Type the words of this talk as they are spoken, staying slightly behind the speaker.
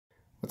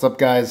What's up,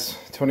 guys?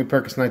 Tony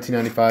Perkins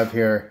 1995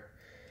 here.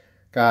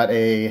 Got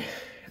a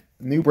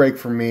new break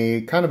for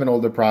me, kind of an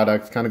older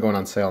product, kind of going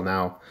on sale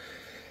now.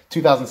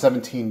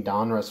 2017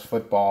 Donruss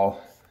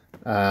Football.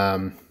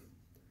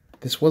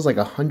 This was like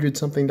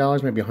 $100-something,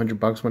 maybe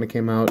 $100 when it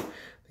came out.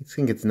 I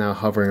think it's now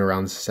hovering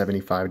around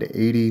 75 to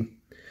 80.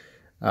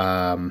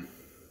 A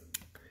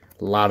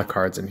lot of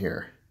cards in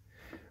here.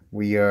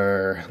 We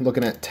are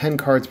looking at 10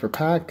 cards per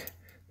pack,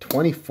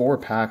 24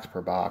 packs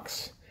per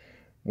box.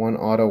 One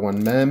auto,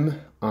 one mem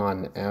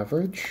on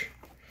average.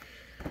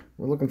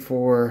 We're looking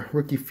for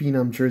rookie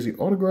phenom jersey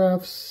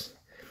autographs.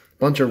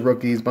 Bunch of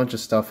rookies, bunch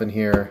of stuff in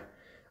here.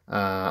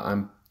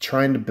 I'm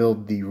trying to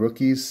build the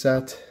rookies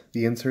set,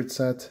 the insert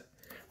set.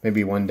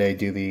 Maybe one day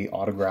do the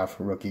autograph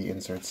rookie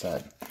insert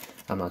set.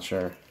 I'm not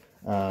sure.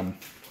 I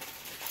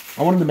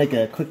wanted to make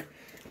a quick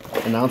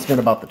announcement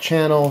about the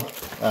channel.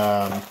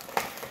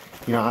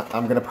 You know,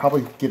 I'm going to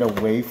probably get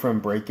away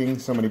from breaking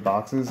so many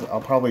boxes.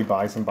 I'll probably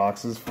buy some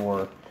boxes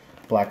for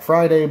Black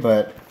Friday,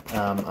 but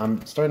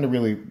I'm starting to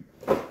really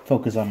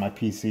focus on my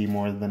PC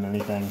more than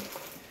anything.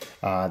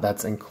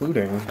 That's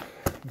including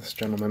this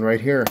gentleman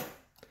right here.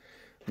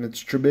 And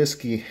it's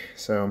Trubisky.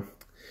 So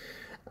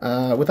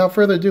without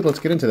further ado, let's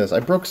get into this.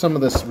 I broke some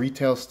of this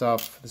retail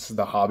stuff. This is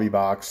the hobby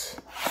box.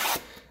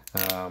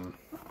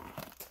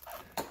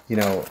 You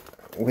know,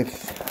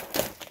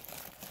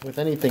 with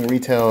anything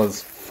retail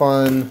is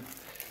fun.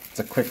 It's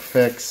a quick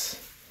fix.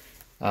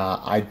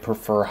 I'd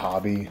prefer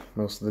hobby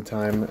most of the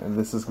time, and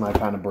this is my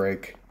kind of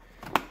break.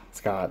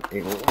 It's got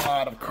a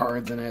lot of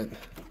cards in it.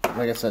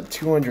 Like I said,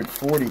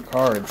 240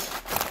 cards.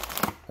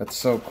 That's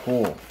so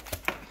cool.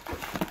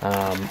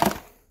 I'm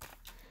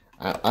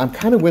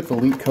kind of with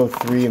Elite Co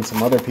 3 and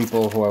some other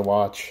people who I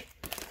watch.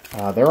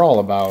 They're all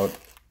about,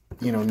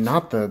 you know,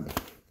 not the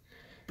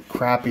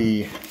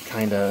crappy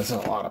kind of, there's a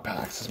lot of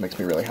packs. This makes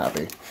me really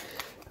happy.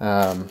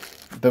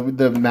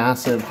 The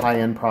massive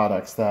high-end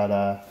products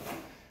that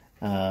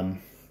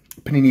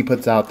Panini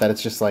puts out, that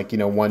it's just like, you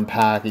know, one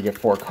pack, you get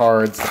 4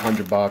 cards,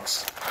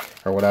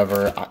 $100 or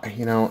whatever.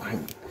 You know,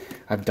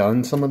 I've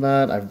done some of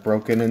that. I've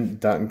broken and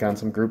done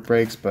some group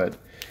breaks, but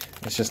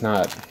it's just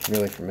not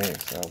really for me.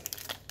 So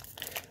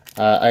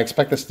I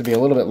expect this to be a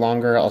little bit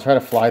longer. I'll try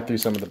to fly through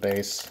some of the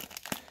base.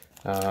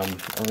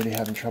 Already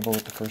having trouble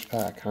with the first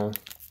pack, huh?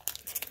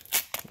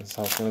 That's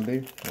how it's going to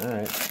be? All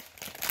right.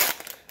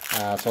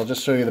 So I'll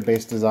just show you the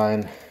base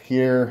design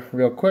here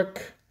real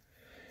quick,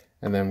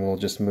 and then we'll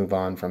just move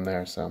on from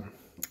there. So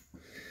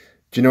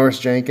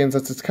Janoris Jenkins,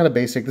 it's kind of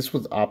basic. This is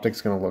what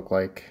optics going to look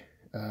like.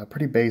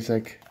 Pretty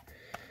basic.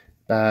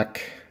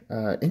 Back.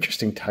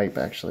 Interesting type,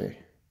 actually.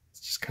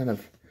 It's just kind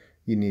of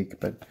unique,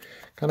 but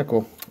kind of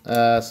cool.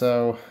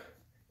 So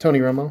Tony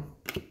Romo.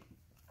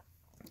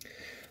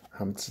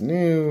 It's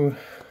new.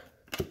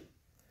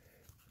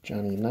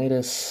 Johnny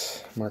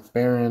Unitas. Mark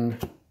Barron.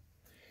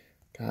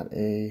 Got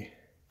a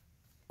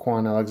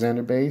Quan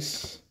Alexander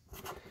base.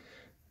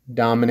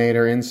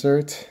 Dominator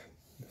insert.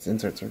 These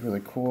inserts are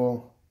really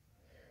cool.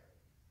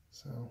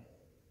 So,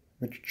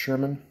 Richard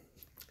Sherman.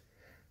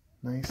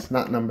 Nice,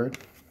 not numbered.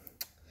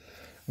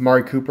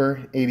 Amari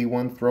Cooper,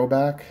 81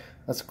 throwback.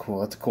 That's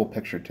cool. That's a cool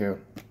picture too.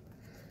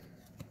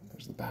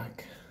 There's the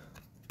back.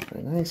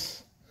 Very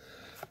nice.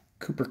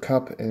 Cooper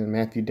Kupp and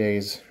Matthew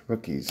Day's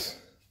rookies.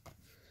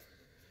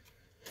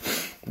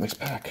 Nice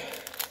pack.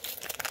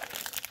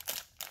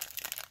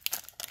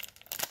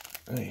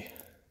 Hey.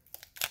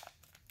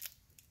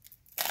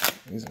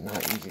 These are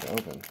not easy to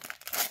open.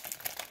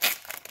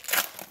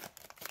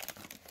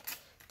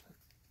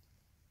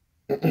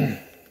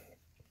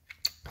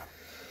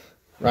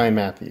 Ryan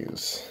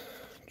Matthews,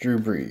 Drew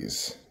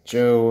Brees,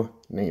 Joe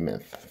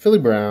Namath, Philly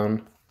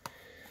Brown,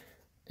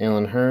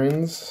 Alan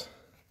Hearns,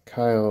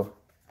 Kyle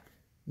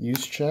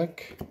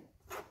Juszczyk,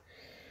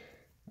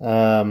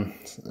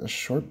 a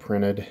short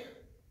printed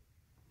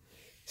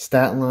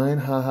stat line,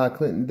 haha,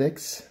 Clinton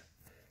Dix.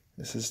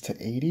 This is to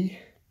 80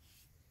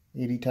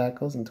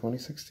 tackles in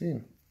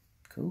 2016.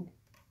 Cool.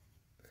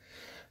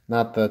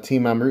 Not the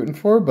team I'm rooting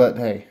for, but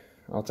hey,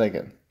 I'll take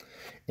it.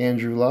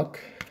 Andrew Luck.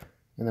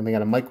 And then we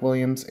got a Mike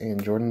Williams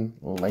and Jordan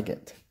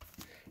Leggett.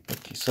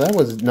 Okay, so that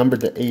was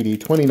numbered to 80,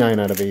 29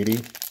 out of 80.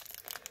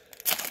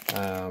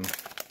 And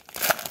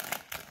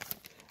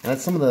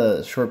that's some of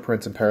the short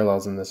prints and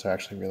parallels in this are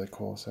actually really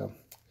cool. So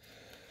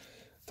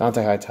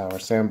Dante Hightower,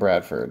 Sam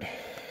Bradford,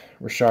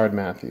 Rashard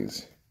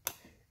Matthews,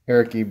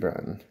 Eric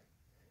Ebron,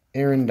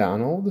 Aaron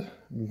Donald,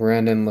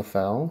 Brandon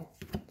LaFell.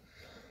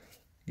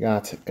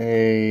 Got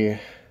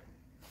a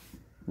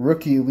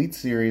rookie elite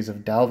series of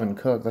Dalvin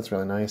Cook. That's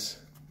really nice.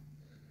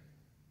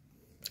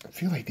 I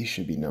feel like these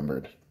should be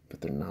numbered, but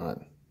they're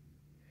not.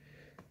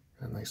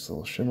 A nice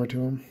little shimmer to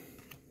them.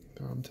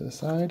 Throw them to the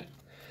side.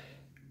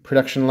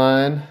 Production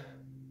line,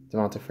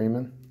 Devonta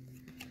Freeman,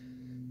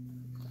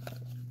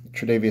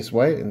 Tre'Davious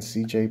White, and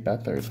C.J.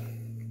 Beathard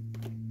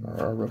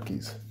are our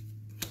rookies.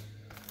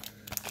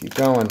 Keep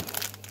going.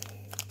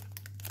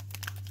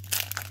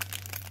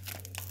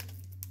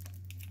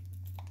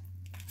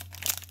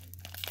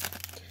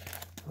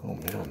 Oh,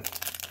 man.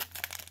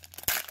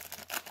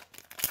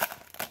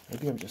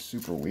 Maybe I'm just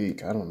super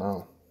weak. I don't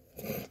know.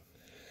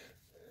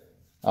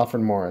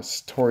 Alfred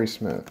Morris, Torrey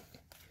Smith,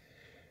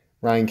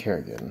 Ryan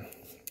Kerrigan,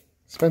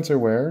 Spencer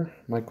Ware,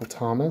 Michael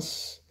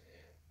Thomas,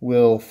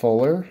 Will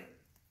Fuller.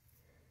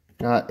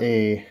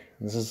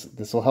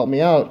 This will help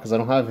me out because I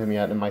don't have him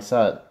yet in my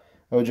set.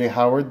 O.J.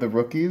 Howard, the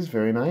rookies,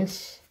 very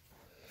nice.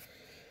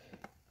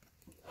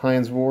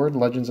 Hines Ward,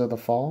 Legends of the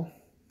Fall.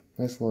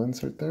 Nice little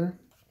insert there.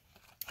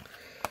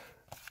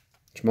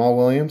 Jamal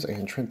Williams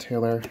and Trent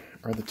Taylor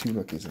are the 2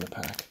 rookies in the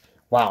pack.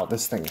 Wow,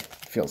 this thing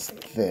feels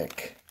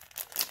thick.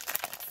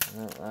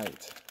 All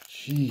right.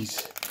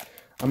 Jeez.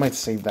 I might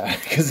save that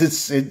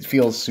because it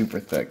feels super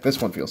thick.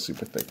 This one feels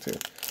super thick too.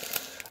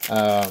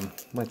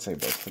 Might save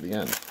those for the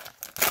end.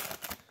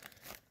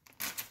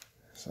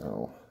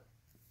 So,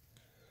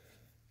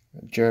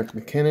 Jerick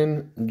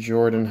McKinnon,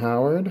 Jordan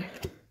Howard.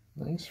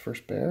 Nice,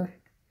 first bear.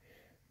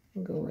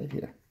 We'll go right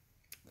here.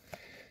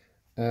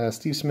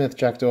 Steve Smith,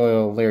 Jack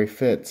Doyle, Larry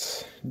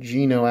Fitz,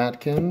 Geno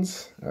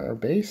Atkins, our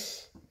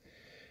base.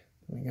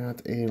 We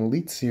got an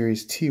Elite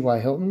Series T.Y.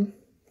 Hilton.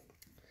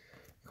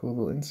 Cool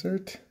little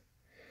insert.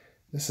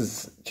 This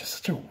is just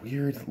such a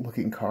weird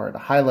looking card. A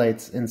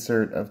highlights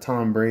insert of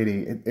Tom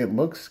Brady. It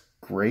looks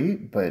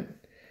great, but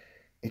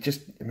it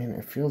just, I mean,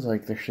 it feels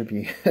like there should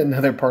be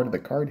another part of the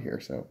card here.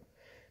 So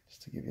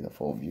just to give you the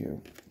full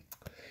view.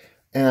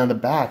 And on the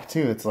back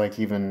too, it's like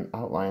even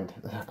outlined.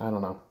 I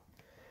don't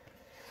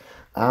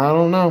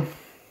know.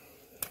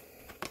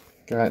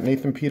 Got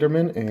Nathan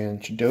Peterman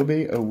and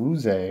Chidobe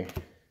Awuzie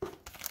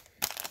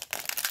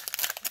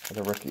for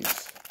the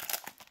rookies.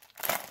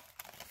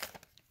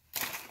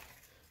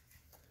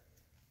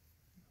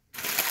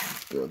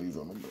 Throw these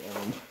on the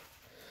ground.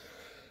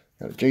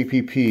 Got a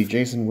JPP,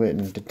 Jason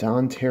Witten,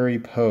 Don Terry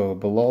Poe,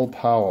 Bilal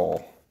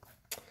Powell,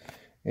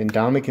 and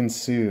Dominican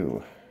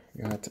Sue.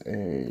 Got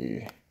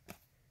a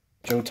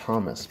Joe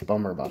Thomas.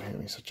 Bummer about him.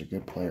 He's such a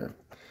good player.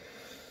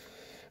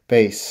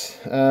 Base.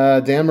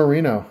 Dan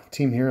Marino,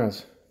 Team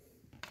Heroes.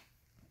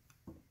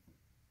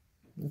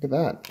 Look at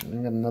that.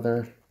 We got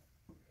another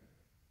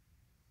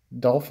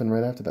Dolphin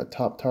right after that.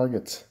 Top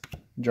targets.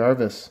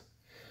 Jarvis.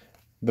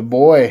 The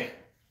boy.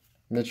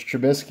 Mitch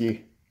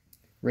Trubisky.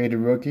 Rated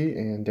rookie.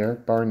 And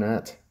Derek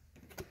Barnett.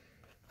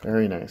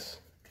 Very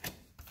nice.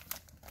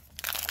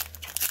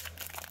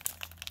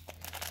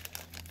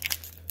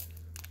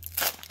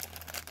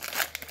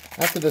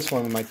 After this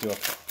one, we might do a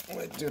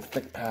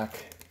thick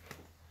pack.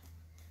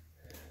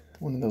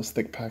 One of those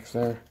thick packs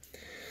there.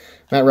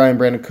 Matt Ryan,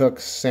 Brandon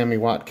Cooks, Sammy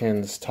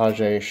Watkins,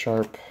 Tajay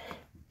Sharp,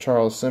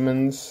 Charles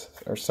Sims,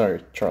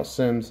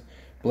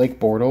 Blake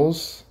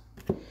Bortles.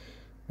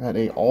 Got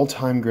a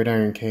all-time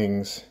Gridiron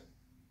Kings.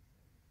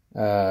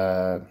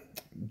 Joe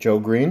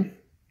Green.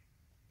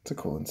 It's a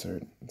cool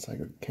insert. It's like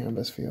a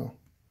canvas feel.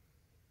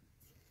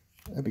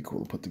 That'd be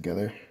cool to put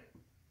together.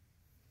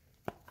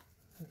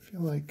 I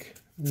feel like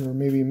we were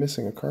maybe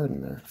missing a card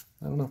in there.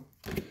 I don't know.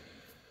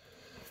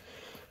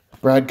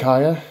 Brad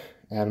Kaya,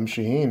 Adam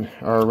Shaheen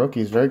are our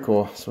rookies. Very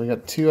cool. So we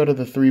got 2 out of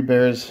the 3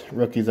 Bears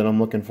rookies that I'm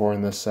looking for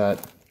in this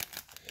set.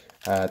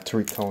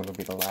 Tariq Cohen will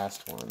be the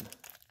last one.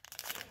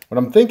 What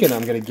I'm thinking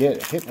I'm going to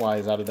get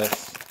hit-wise out of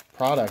this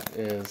product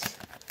is,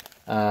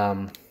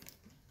 I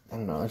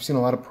don't know. I've seen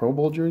a lot of Pro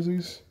Bowl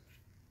jerseys.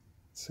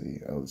 Let's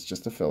see. Oh, it's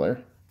just a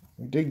filler.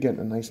 We did get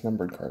a nice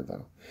numbered card,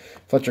 though.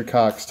 Fletcher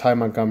Cox, Ty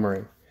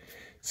Montgomery,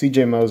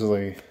 C.J.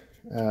 Mosley,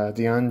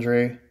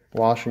 DeAndre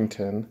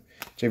Washington,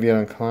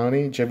 Jadeveon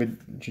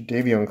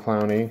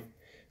Clowney,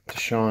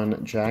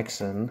 Deshaun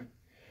Jackson,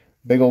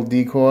 Big Ol'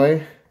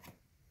 Decoy,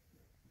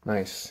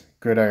 nice,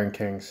 Gridiron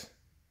Kings,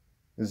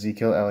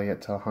 Ezekiel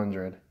Elliott to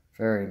 100,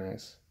 very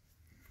nice.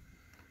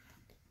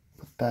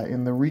 Put that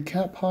in the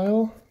recap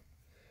pile.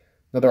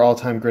 Another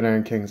all-time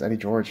Gridiron Kings, Eddie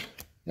George.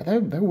 Yeah,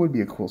 that would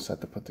be a cool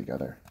set to put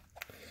together.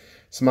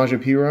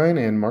 Samaje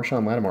Perine and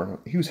Marshawn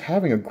Lattimore. He was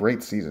having a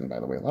great season, by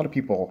the way. A lot of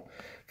people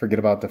forget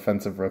about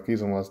defensive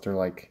rookies unless they're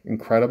like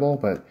incredible,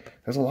 but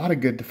there's a lot of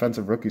good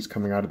defensive rookies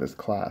coming out of this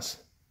class,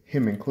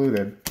 him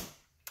included.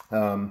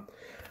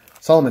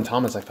 Solomon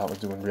Thomas I thought was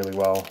doing really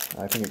well.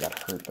 I think he got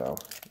hurt though.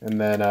 And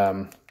then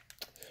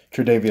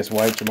Tre'Davious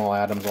White, Jamal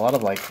Adams, a lot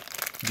of like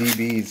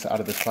DBs out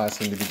of this class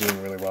seem to be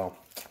doing really well.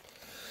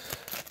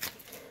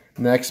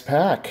 Next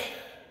pack.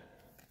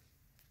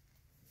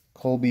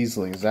 Cole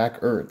Beasley, Zach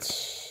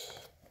Ertz,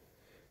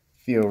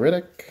 Theo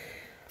Riddick,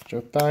 Joe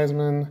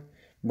Theismann,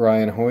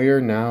 Brian Hoyer,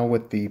 now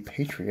with the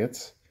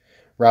Patriots,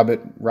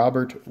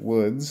 Robert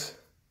Woods.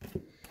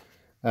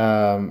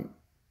 An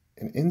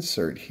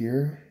insert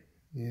here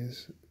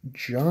is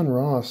John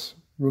Ross,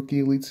 Rookie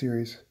Elite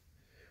Series.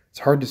 It's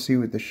hard to see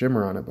with the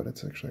shimmer on it, but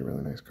it's actually a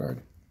really nice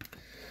card.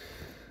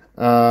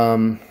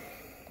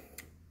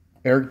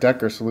 Eric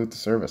Decker, Salute to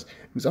Service,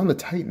 who's on the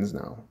Titans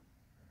now.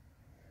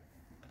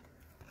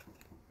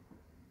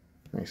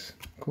 Nice.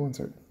 Cool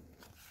insert.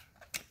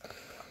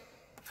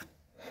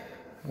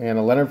 And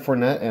a Leonard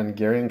Fournette and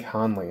Garyon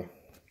Conley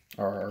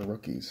are our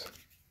rookies.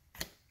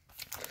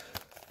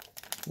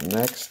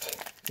 Next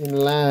in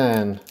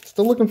line.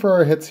 Still looking for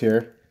our hits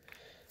here.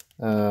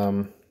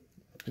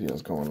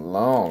 Video's going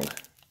long.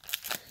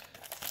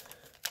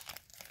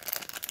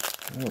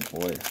 Oh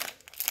boy.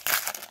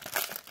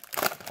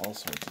 All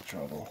sorts of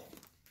trouble.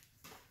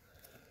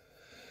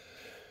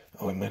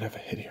 Oh, we might have a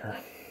hit here.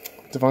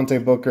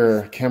 Devontae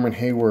Booker, Cameron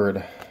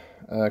Hayward,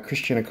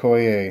 Christian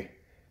Okoye,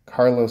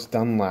 Carlos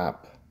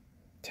Dunlap,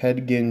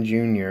 Ted Ginn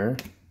Jr.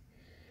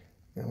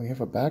 And we have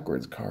a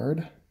backwards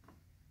card.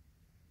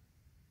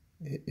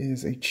 It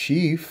is a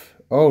Chief.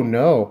 Oh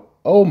no.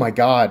 Oh my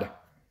God.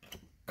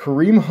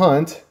 Kareem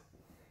Hunt.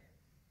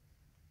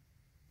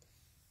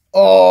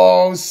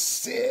 Oh,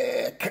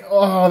 sick.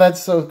 Oh,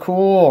 that's so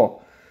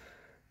cool.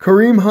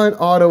 Kareem Hunt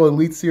Auto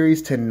Elite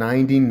Series to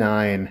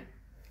 99.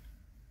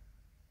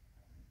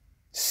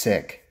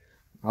 Sick.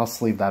 I'll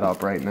sleeve that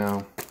up right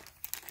now.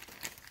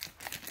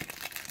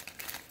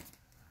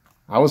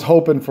 I was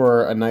hoping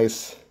for a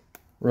nice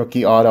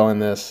rookie auto in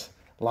this.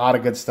 A lot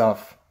of good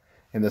stuff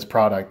in this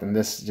product, and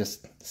this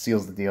just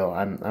seals the deal.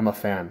 I'm a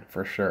fan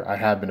for sure. I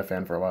have been a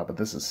fan for a while, but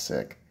this is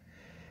sick.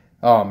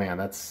 Oh man,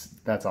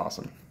 that's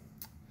awesome.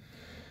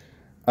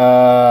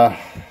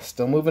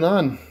 Still moving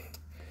on.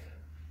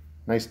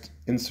 Nice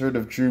insert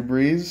of Drew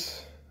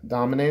Brees,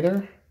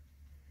 Dominator.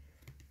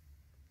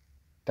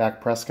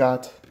 Dak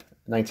Prescott,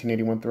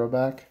 1981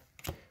 throwback.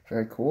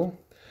 Very cool.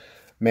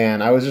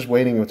 Man, I was just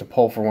waiting to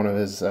pull for one of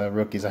his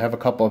rookies. I have a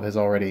couple of his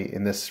already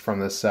from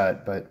this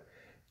set, but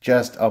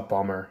just a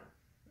bummer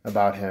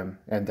about him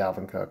and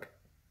Dalvin Cook.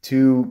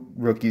 Two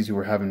rookies who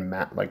were having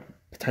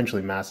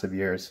potentially massive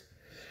years.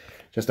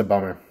 Just a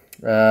bummer.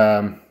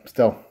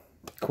 Still,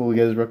 cool to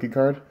get his rookie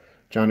card.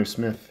 Jonnu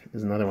Smith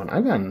is another one.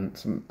 I've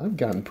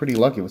gotten pretty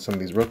lucky with some of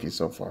these rookies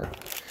so far.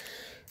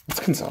 Let's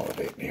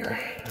consolidate here.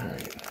 All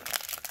right.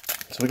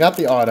 So we got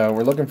the auto.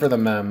 We're looking for the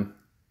mem.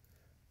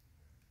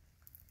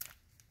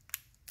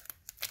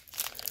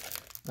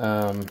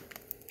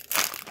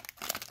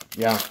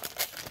 Yeah.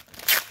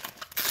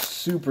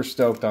 Super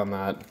stoked on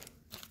that.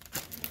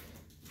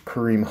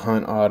 Kareem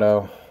Hunt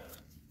auto.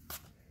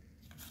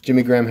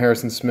 Jimmy Graham,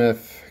 Harrison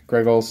Smith,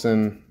 Greg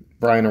Olsen,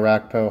 Brian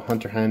Orakpo,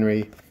 Hunter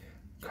Henry,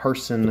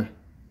 Carson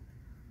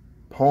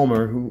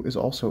Palmer, who is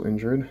also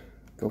injured.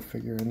 Go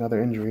figure,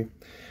 another injury.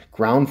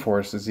 Ground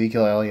Force,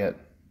 Ezekiel Elliott.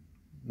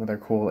 Another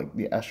cool, like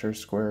the Escher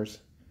squares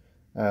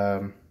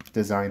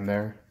design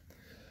there.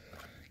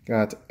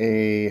 Got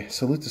a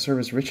Salute to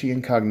Service Richie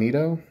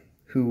Incognito,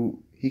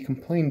 who he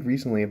complained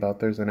recently about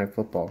Thursday Night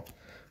Football.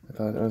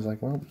 I was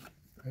like, well,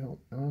 I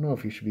don't know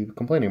if you should be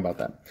complaining about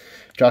that.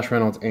 Josh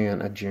Reynolds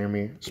and a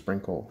Jeremy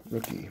Sprinkle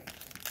rookie.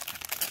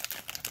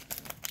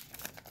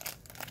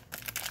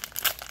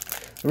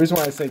 The reason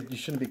why I say you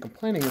shouldn't be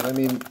complaining is, I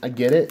mean, I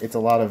get it. It's a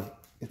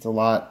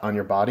lot on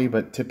your body,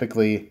 but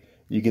typically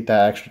you get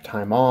that extra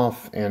time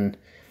off, and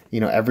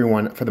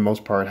everyone for the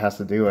most part has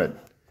to do it.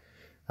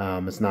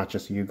 It's not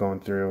just you going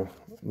through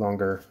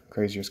longer,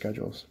 crazier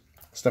schedules.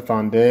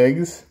 Stephon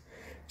Diggs,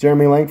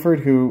 Jeremy Langford,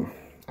 who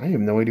I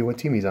have no idea what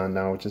team he's on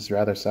now, which is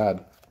rather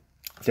sad.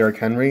 Derrick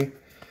Henry,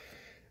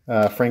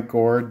 Frank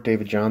Gore,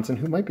 David Johnson,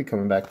 who might be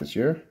coming back this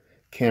year.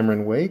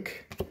 Cameron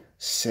Wake,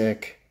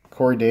 sick.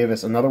 Corey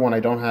Davis, another one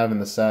I don't have in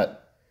the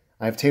set.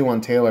 I have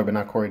Taywan Taylor, but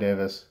not Corey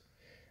Davis.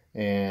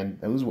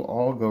 And those will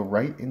all go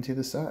right into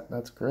the set.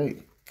 That's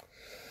great.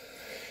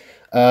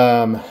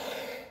 Nice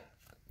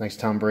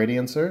Tom Brady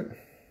insert.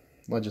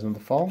 Legends of the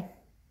Fall.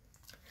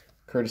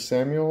 Curtis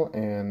Samuel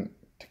and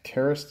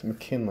Takaris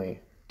McKinley.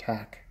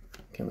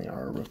 McKinley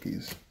are our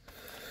rookies.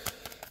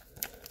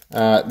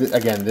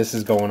 Again, this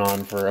is going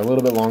on for a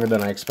little bit longer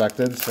than I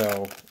expected.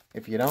 So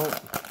if you don't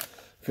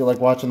feel like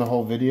watching the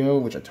whole video,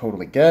 which I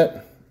totally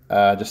get,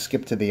 just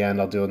skip to the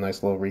end. I'll do a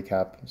nice little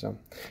recap. So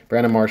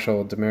Brandon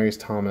Marshall, Demaryius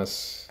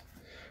Thomas,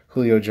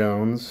 Julio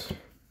Jones,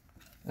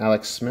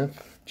 Alex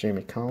Smith,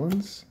 Jamie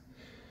Collins.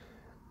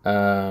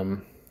 Got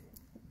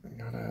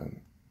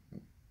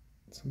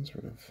some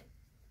sort of,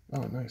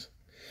 oh, nice.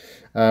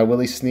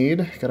 Willie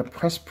Snead, got a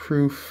press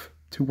proof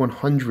to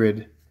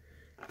 100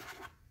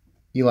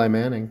 Eli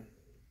Manning.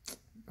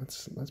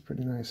 That's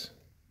pretty nice.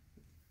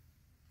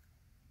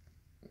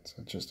 It's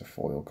just a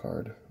foil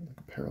card, like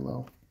a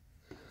parallel.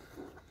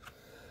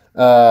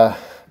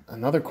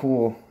 Another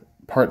cool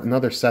part,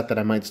 another set that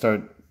I might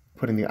start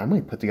putting I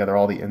might put together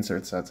all the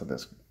insert sets of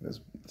the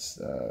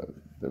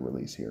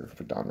release here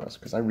for Donruss,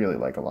 because I really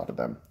like a lot of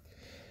them.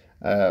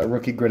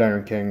 Rookie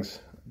Gridiron Kings.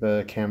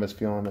 The canvas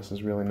feel on this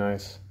is really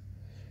nice.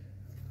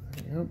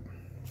 Yep.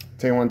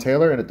 Taywan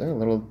Taylor and a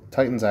little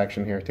Titans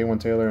action here.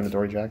 Taywan Taylor and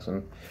Adoree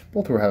Jackson,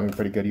 both who are having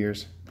pretty good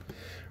years.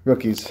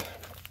 Rookies.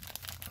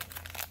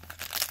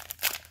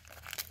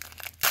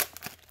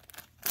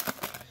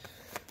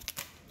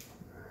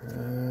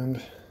 And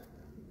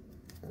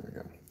there we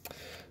go.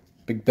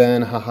 Big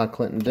Ben, haha,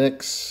 Clinton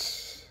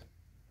Dix,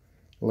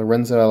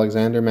 Lorenzo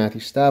Alexander,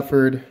 Matthew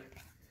Stafford,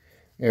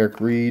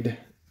 Eric Reed,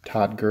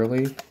 Todd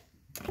Gurley,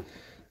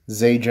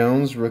 Zay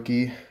Jones,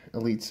 Rookie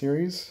Elite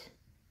Series.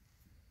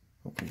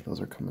 Hopefully those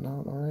are coming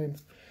out all right.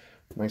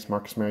 Nice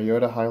Marcus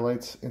Mariota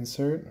highlights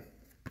insert.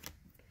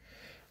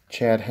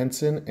 Chad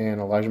Henson and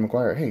Elijah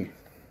McGuire. Hey,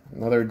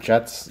 another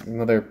Jets,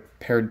 another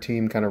paired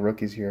team kind of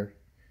rookies here.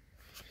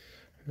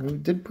 We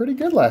did pretty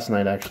good last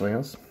night, actually. I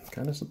was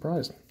kind of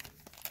surprised.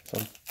 So,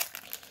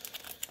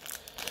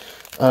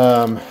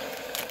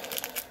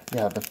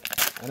 Yeah, the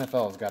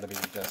NFL has got to be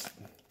just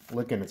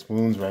licking its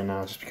wounds right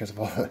now just because of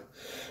all the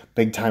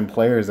big-time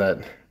players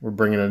that were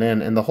bringing it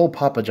in. And the whole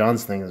Papa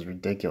John's thing is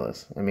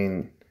ridiculous. I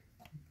mean,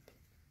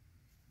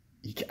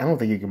 I don't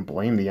think you can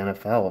blame the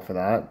NFL for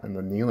that and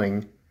the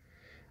kneeling.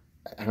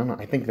 I don't know.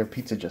 I think their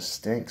pizza just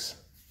stinks.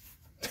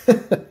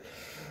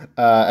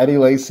 Eddie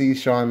Lacy,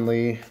 Sean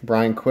Lee,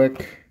 Brian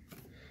Quick,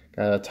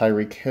 got a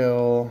Tyreek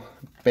Hill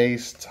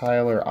base,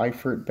 Tyler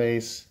Eifert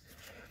base,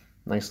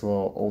 nice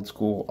little old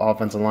school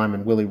offensive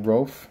lineman Willie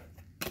Roaf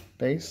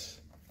base.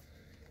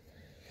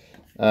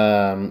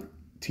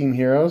 Team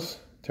Heroes,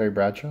 Terry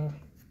Bradshaw.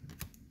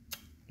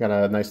 Got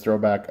a nice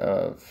throwback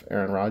of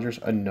Aaron Rodgers,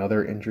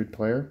 another injured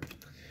player.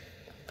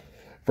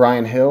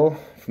 Brian Hill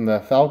from the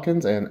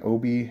Falcons, and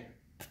Obi,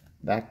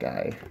 that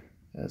guy,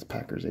 as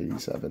Packers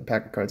 87.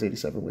 Packer Cards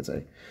 87 would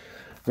say.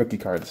 Rookie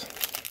cards.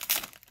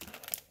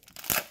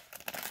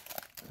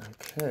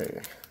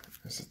 Okay.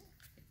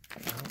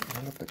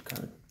 The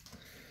card.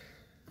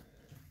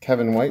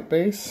 Kevin White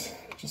base.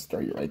 Just throw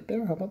you right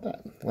there. How about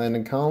that?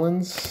 Landon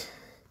Collins.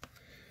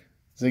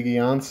 Ziggy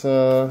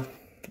Ansah.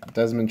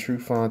 Desmond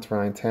Trufant.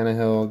 Ryan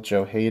Tannehill.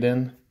 Joe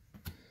Hayden.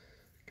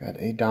 Got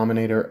a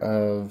Dominator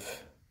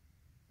of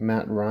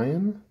Matt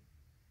Ryan.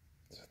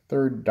 It's a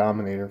third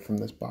Dominator from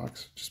this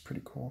box, which is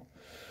pretty cool.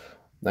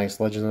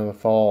 Nice Legend of the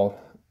Fall,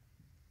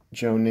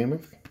 Joe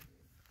Namath.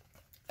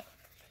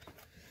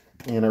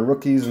 And our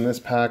rookies in this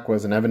pack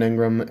was an Evan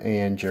Ingram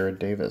and Jared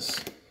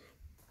Davis.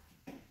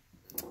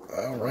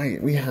 All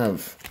right, we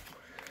have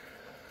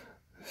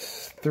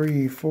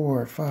 3,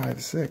 4,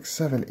 5, 6,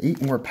 7,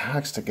 8 more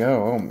packs to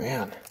go. Oh,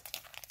 man.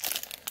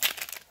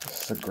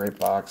 This is a great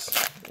box.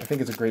 I think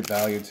it's a great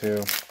value,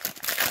 too.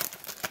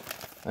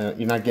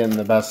 You're not getting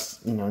the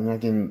best, you're not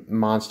getting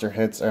monster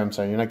hits. I'm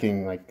sorry, you're not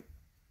getting like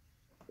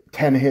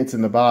 10 hits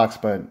in the box,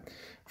 but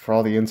for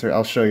all the insert,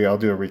 I'll show you. I'll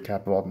do a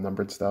recap of all the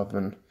numbered stuff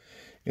and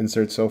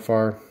inserts so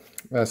far.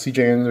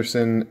 C.J.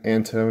 Anderson,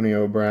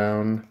 Antonio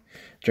Brown,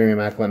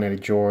 Jeremy Maclin, Eddie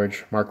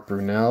George, Mark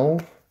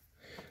Brunell.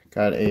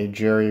 Got a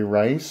Jerry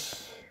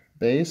Rice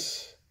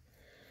base.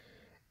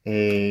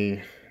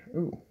 Another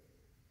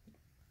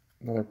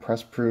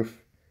press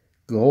proof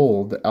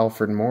gold,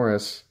 Alfred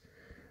Morris.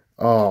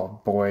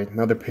 Oh, boy.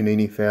 Another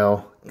Panini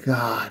fail.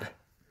 God.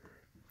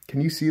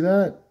 Can you see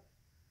that?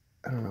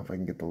 I don't know if I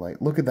can get the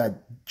light. Look at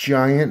that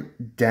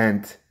giant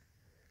dent.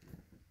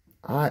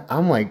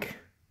 I'm like,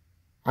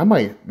 I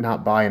might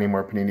not buy any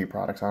more Panini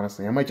products,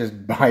 honestly. I might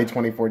just buy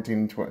 2014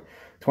 and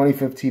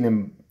 2015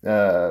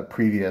 and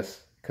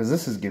previous, because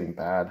this is getting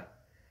bad.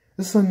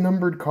 This is a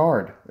numbered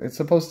card. It's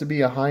supposed to be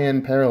a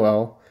high-end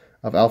parallel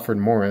of Alfred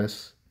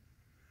Morris,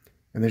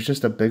 and there's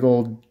just a big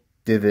old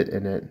divot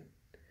in it.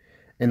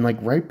 And like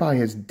right by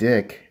his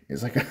dick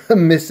is like a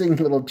missing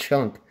little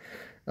chunk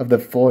of the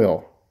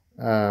foil.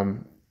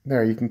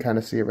 There, you can kind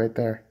of see it right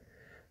there.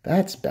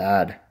 That's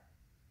bad.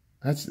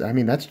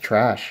 That's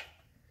trash.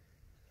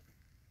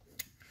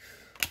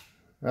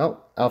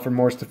 Well, Alfred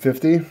Morris to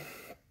 50.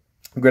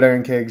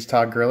 Gridiron Keggs,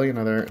 Todd Gurley,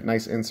 another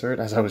nice insert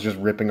as I was just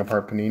ripping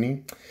apart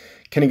Panini.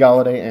 Kenny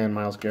Golladay and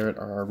Myles Garrett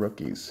are our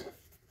rookies.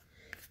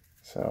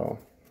 So,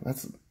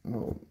 that's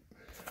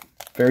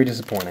very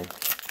disappointing.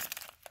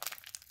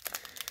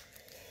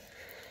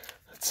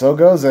 So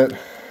goes it.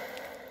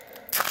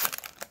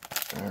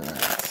 All right.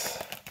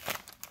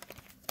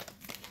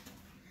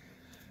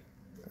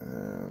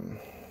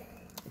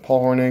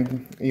 Paul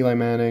Hornung, Eli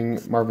Manning,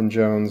 Marvin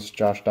Jones,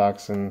 Josh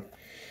Doxson,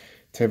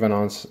 Tavon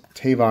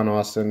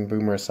Austin,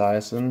 Boomer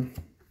Esiason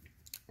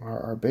are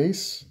our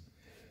base.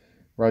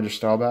 Roger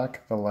Staubach,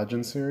 the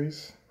Legend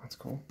Series. That's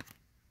cool.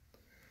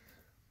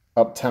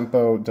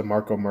 Up-tempo,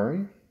 DeMarco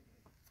Murray.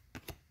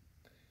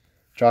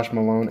 Josh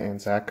Malone and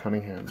Zach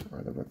Cunningham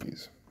are the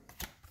rookies.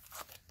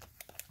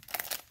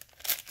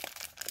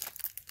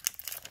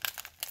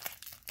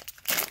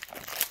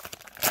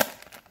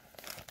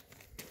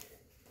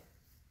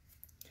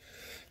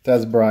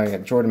 Des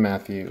Bryant, Jordan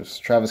Matthews,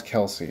 Travis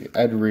Kelce,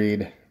 Ed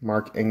Reed,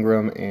 Mark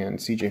Ingram, and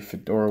CJ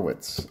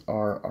Fedorowicz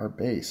are our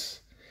base.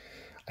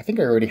 I think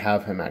I already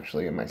have him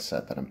actually in my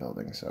set that I'm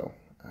building, so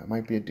it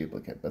might be a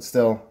duplicate, but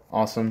still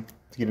awesome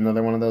to get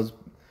another one of those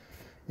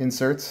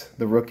inserts.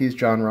 The rookies,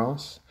 John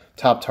Ross.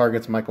 Top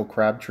targets, Michael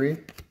Crabtree.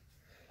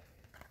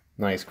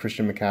 Nice,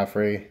 Christian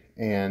McCaffrey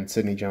and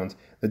Sidney Jones.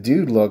 The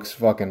dude looks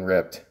fucking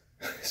ripped.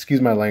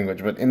 Excuse my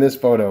language, but in this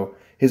photo,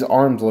 his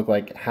arms look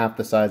like half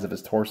the size of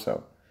his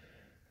torso.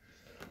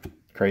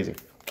 Crazy.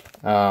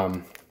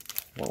 Well,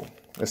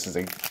 this is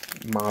a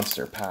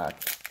monster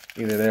pack.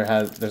 Either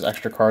there's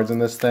extra cards in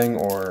this thing,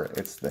 or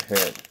it's the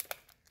hit.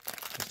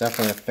 There's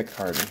definitely a thick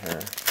card in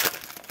here.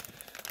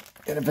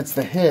 And if it's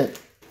the hit,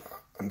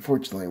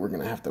 unfortunately, we're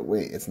going to have to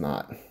wait. It's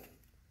not.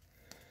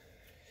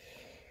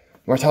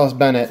 Martellus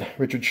Bennett,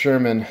 Richard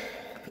Sherman,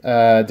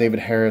 David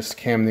Harris,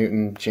 Cam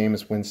Newton,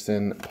 Jameis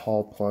Winston,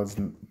 Paul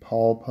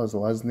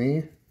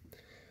Postlesny.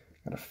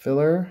 Got a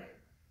filler.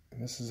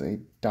 And this is a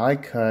die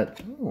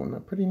cut. Oh,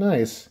 not pretty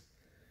nice.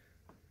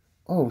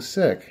 Oh,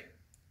 sick.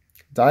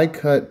 Die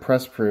cut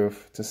press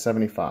proof to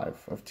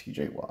 75 of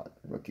TJ Watt,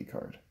 rookie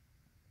card.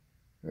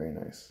 Very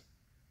nice.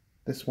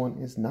 This one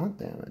is not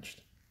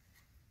damaged.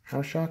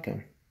 How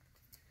shocking.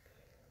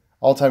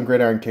 All-time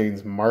Gridiron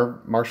Kings,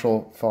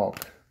 Marshall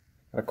Faulk.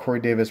 A Corey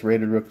Davis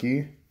rated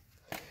rookie.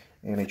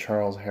 And a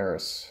Charles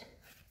Harris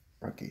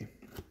rookie.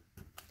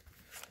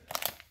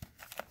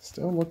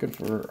 Still looking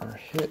for our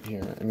hit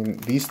here. I mean,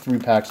 these 3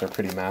 packs are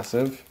pretty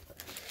massive.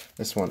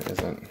 This one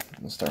isn't.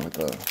 We'll start with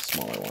the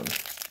smaller one.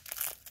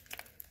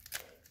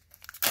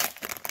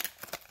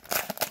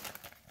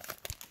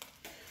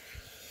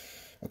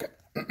 Okay.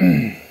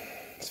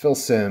 It's Phil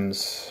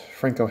Simms,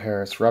 Franco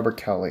Harris, Robert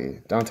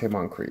Kelly, Dante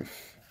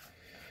Moncrief,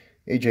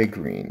 AJ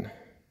Green,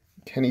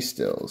 Kenny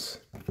Stills,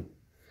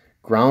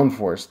 Ground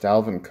Force,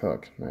 Dalvin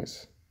Cook.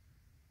 Nice.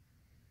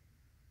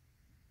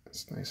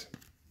 That's nice.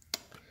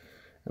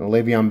 And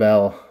Le'Veon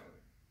Bell,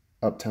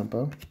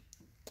 up-tempo.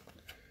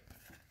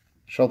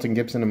 Shelton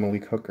Gibson and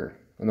Malik Hooker.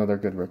 Another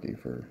good rookie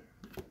for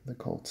the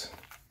Colts.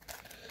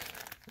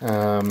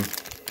 Are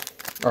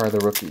the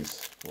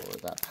rookies for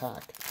that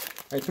pack.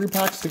 All right, 3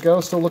 packs to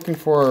go. Still looking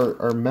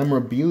for our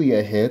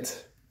memorabilia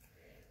hit.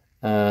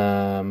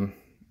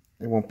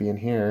 It won't be in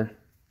here.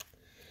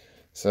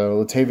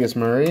 So, Latavius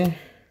Murray,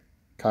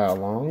 Kyle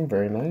Long,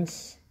 very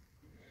nice.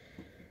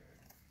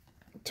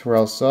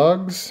 Terrell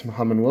Suggs,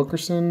 Muhammad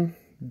Wilkerson,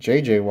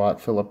 J.J.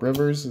 Watt, Phillip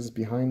Rivers is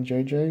behind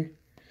J.J.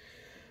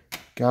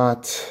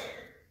 Got,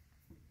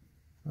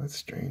 that's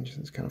strange,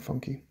 it's kind of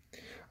funky.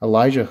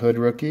 Elijah Hood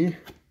rookie,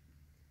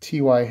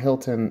 T.Y.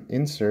 Hilton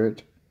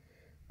insert,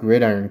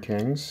 Gridiron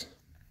Kings.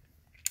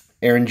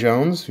 Aaron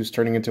Jones, who's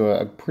turning into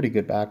a pretty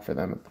good back for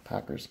them at the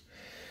Packers.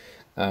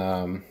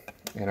 And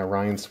a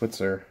Ryan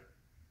Switzer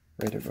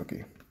rated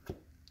rookie.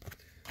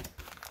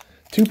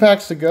 2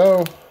 packs to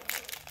go.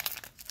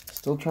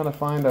 Still trying to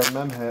find our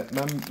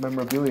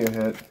memorabilia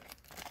hit.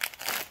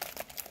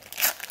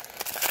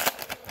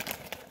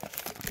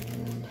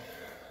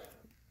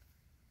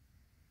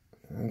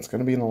 And it's going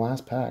to be in the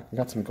last pack. We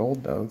got some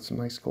gold, though. Some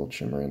nice gold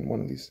shimmer in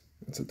one of these.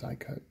 It's a die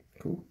cut.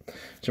 Cool.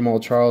 Jamal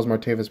Charles,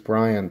 Martavis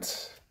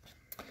Bryant,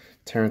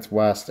 Terrence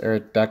West,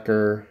 Eric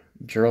Decker,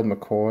 Gerald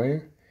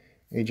McCoy,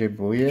 AJ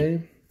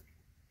Bouye.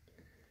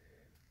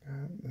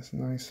 Got this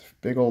nice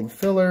big old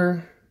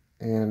filler.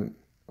 And,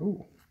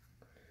 ooh,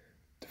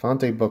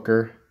 Devontae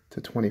Booker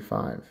to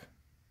 25.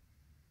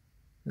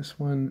 This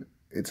one,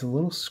 it's a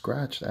little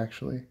scratched,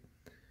 actually.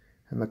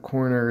 And the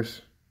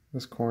corners,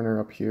 this corner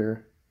up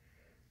here,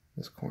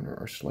 this corner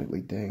are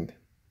slightly dinged.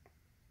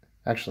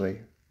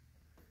 Actually,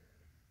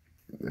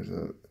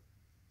 it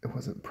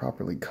wasn't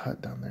properly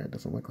cut down there. It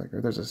doesn't look like,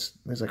 or there's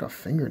like a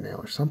fingernail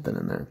or something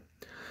in there.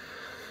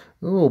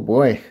 Oh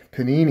boy,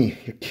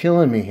 Panini, you're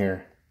killing me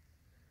here.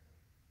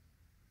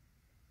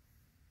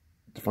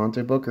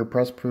 Devontae Booker,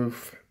 press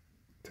proof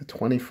to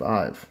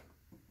 25.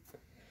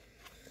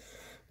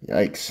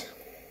 Yikes.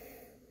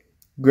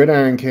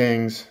 Gridiron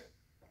Kings,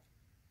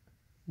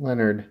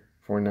 Leonard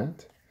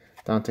Fournette,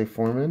 Dante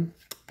Foreman,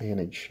 and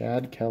a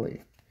Chad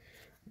Kelly.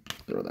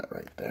 Throw that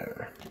right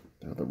there.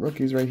 Throw the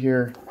rookies right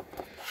here.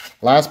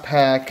 Last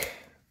pack.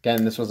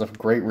 Again, this was a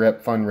great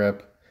rip, fun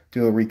rip.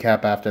 Do a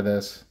recap after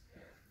this.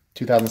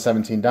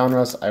 2017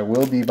 Donruss. I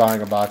will be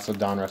buying a box of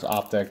Donruss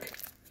Optic.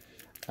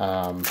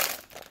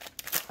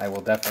 I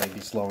will definitely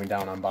be slowing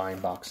down on buying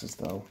boxes,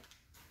 though.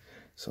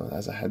 So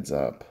as a heads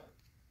up,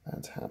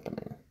 that's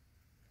happening.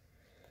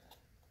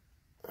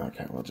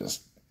 Okay, we'll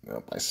just...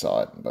 Nope, I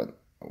saw it, but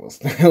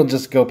we'll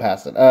just go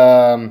past it.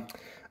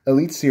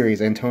 Elite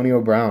Series,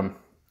 Antonio Brown.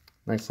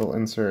 Nice little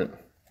insert.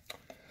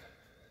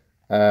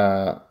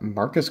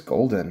 Marcus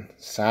Golden,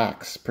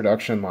 Sacks,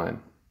 production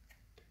line.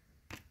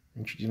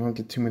 You don't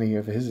get too many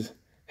of his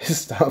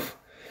stuff.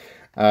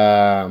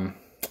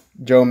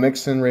 Joe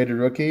Mixon, rated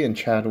rookie, and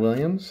Chad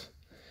Williams.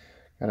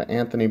 Got an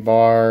Anthony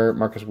Barr,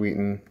 Marcus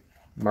Wheaton,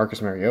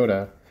 Marcus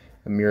Mariota,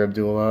 Amir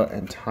Abdullah,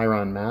 and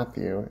Tyrann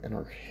Mathieu. And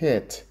our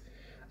hit,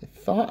 I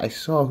thought I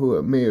saw who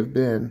it may have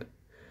been.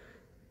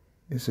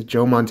 It's a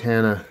Joe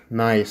Montana.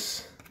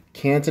 Nice.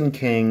 Canton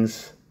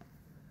Kings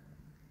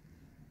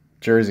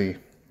jersey.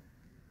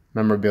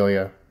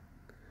 Memorabilia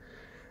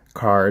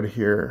card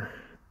here.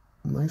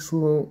 Nice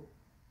little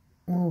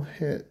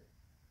hit.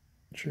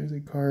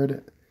 Jersey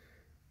card.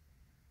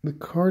 The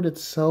card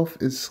itself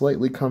is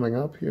slightly coming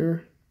up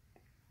here.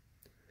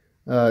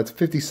 It's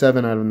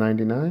 57 out of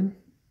 99.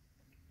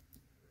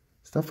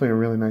 It's definitely a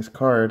really nice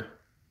card.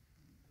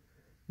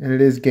 And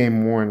it is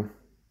game worn,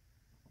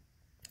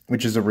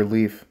 which is a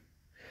relief.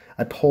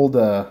 I pulled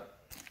a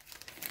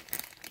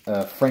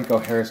Franco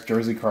Harris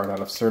jersey card out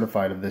of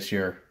Certified of this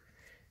year,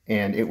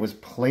 and it was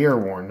player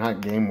worn,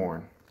 not game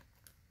worn.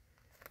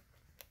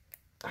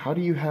 How do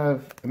you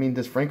have... I mean,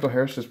 does Franco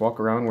Harris just walk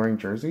around wearing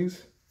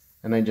jerseys?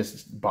 And I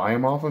just buy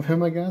them off of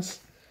him, I guess?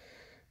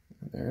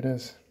 There it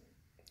is.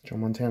 Joe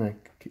Montana,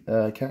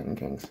 Canton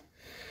Kings.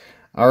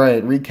 All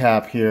right,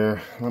 recap here.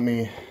 Let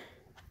me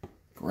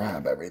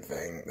grab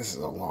everything. This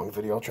is a long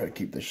video. I'll try to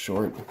keep this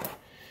short.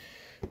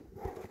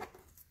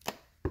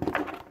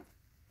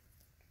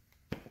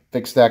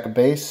 Big stack of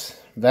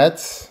base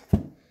vets.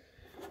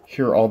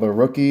 Here are all the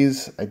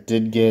rookies. I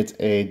did get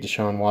a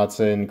Deshaun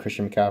Watson,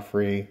 Christian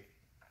McCaffrey,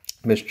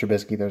 Mitch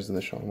Trubisky, there's the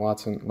Deshaun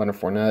Watson, Leonard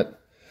Fournette.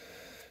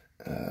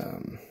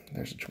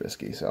 There's a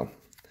Trubisky. So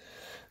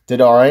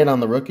did all right on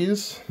the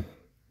rookies.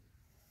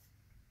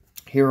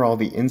 Here are all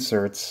the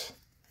inserts.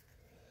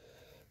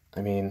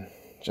 I mean,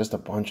 just a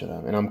bunch of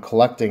them. And I'm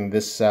collecting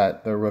this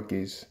set, the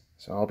rookies.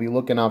 So I'll be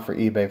looking out for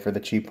eBay for the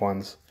cheap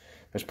ones.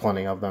 There's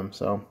plenty of them.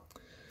 So,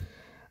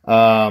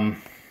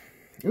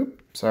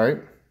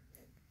 sorry.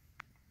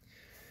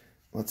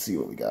 Let's see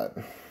what we got.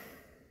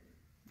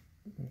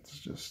 Let's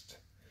just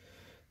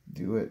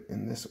do it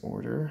in this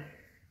order.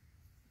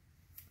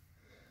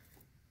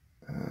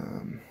 All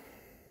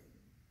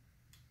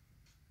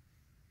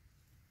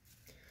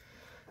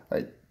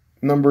right,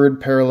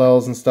 numbered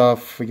parallels and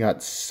stuff. We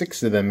got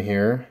 6 of them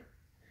here.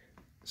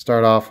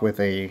 Start off with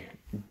a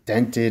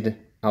dented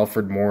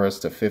Alfred Morris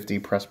to 50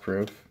 press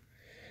proof.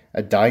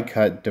 A die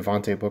cut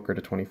Devontae Booker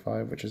to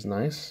 25, which is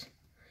nice.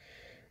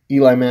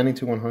 Eli Manning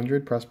to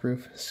 100 press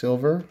proof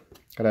silver.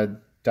 Got a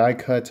die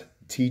cut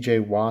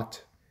TJ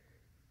Watt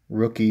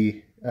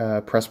rookie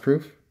press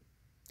proof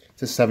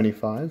to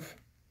 75.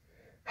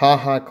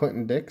 Ha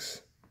Clinton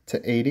Dix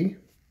to 80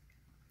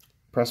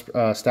 press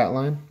stat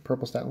line,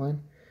 purple stat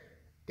line.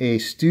 A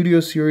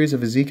studio series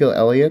of Ezekiel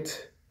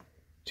Elliott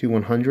to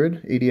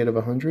 100, 80 out of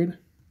 100.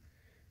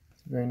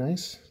 Very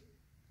nice.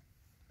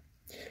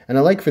 And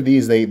I like for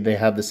these, they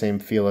have the same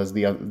feel as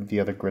the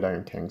other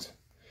Gridiron Kings.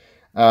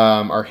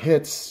 Our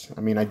hits,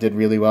 I mean, I did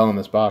really well in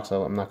this box,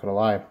 I'm not going to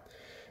lie.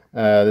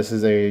 This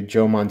is a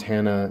Joe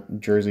Montana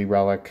jersey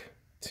relic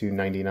to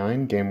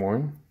 99, game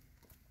worn.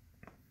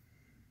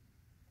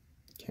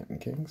 Canton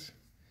Kings.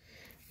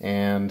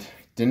 And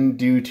didn't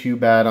do too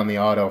bad on the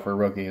auto for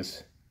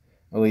rookies.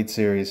 Elite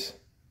Series,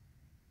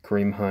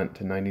 Kareem Hunt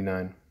to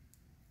 99.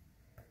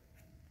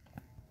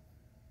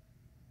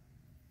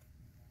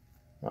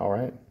 All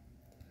right.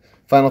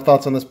 Final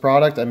thoughts on this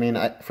product. I mean,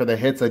 for the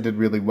hits, I did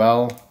really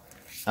well.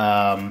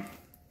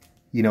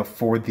 You know,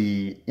 for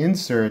the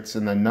inserts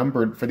and the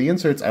numbered, for the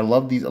inserts, I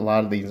love these, a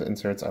lot of these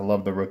inserts. I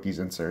love the rookies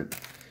insert.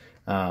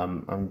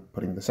 I'm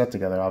putting the set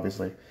together,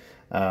 obviously.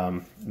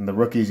 And the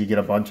rookies, you get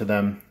a bunch of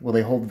them. Will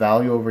they hold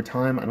value over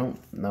time? I don't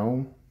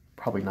know.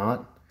 Probably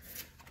not.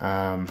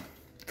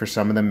 For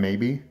some of them,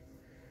 maybe.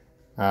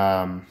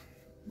 You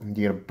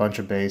get a bunch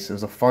of base. It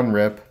was a fun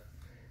rip.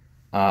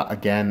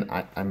 Again,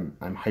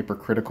 I'm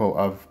hypercritical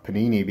of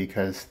Panini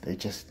because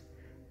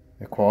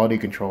the quality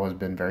control has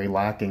been very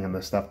lacking in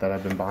the stuff that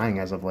I've been buying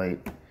as of late.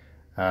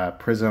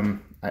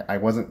 Prism, I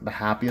wasn't the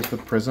happiest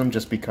with Prism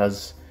just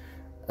because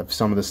of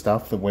some of the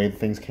stuff, the way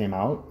things came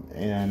out,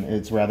 and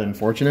it's rather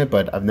unfortunate,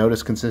 but I've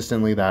noticed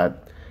consistently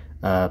that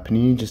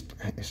Panini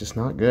it's just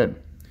not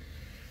good.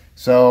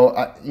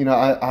 So, you know,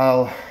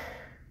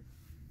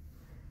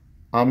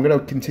 I'm going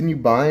to continue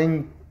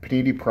buying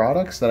Panini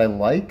products that I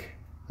like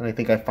and I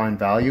think I find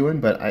value in,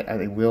 but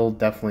I will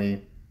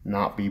definitely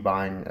not be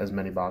buying as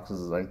many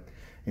boxes as I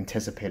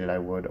anticipated I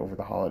would over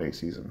the holiday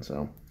season.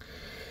 So,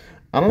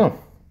 I don't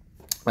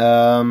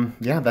know.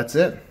 Yeah, that's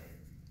it.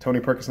 Tony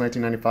Perkins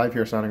 1995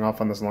 here, signing off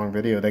on this long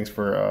video. Thanks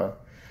for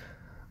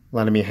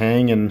letting me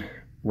hang and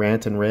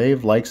rant and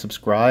rave. Like,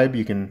 subscribe.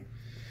 You can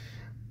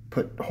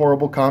put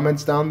horrible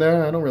comments down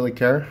there. I don't really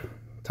care.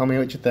 Tell me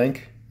what you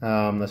think,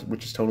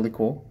 which is totally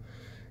cool.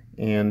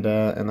 And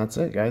that's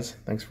it, guys.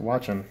 Thanks for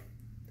watching.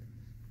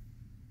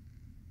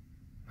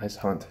 Nice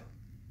hunt.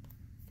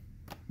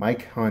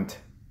 Mike Hunt.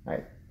 All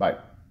right, bye.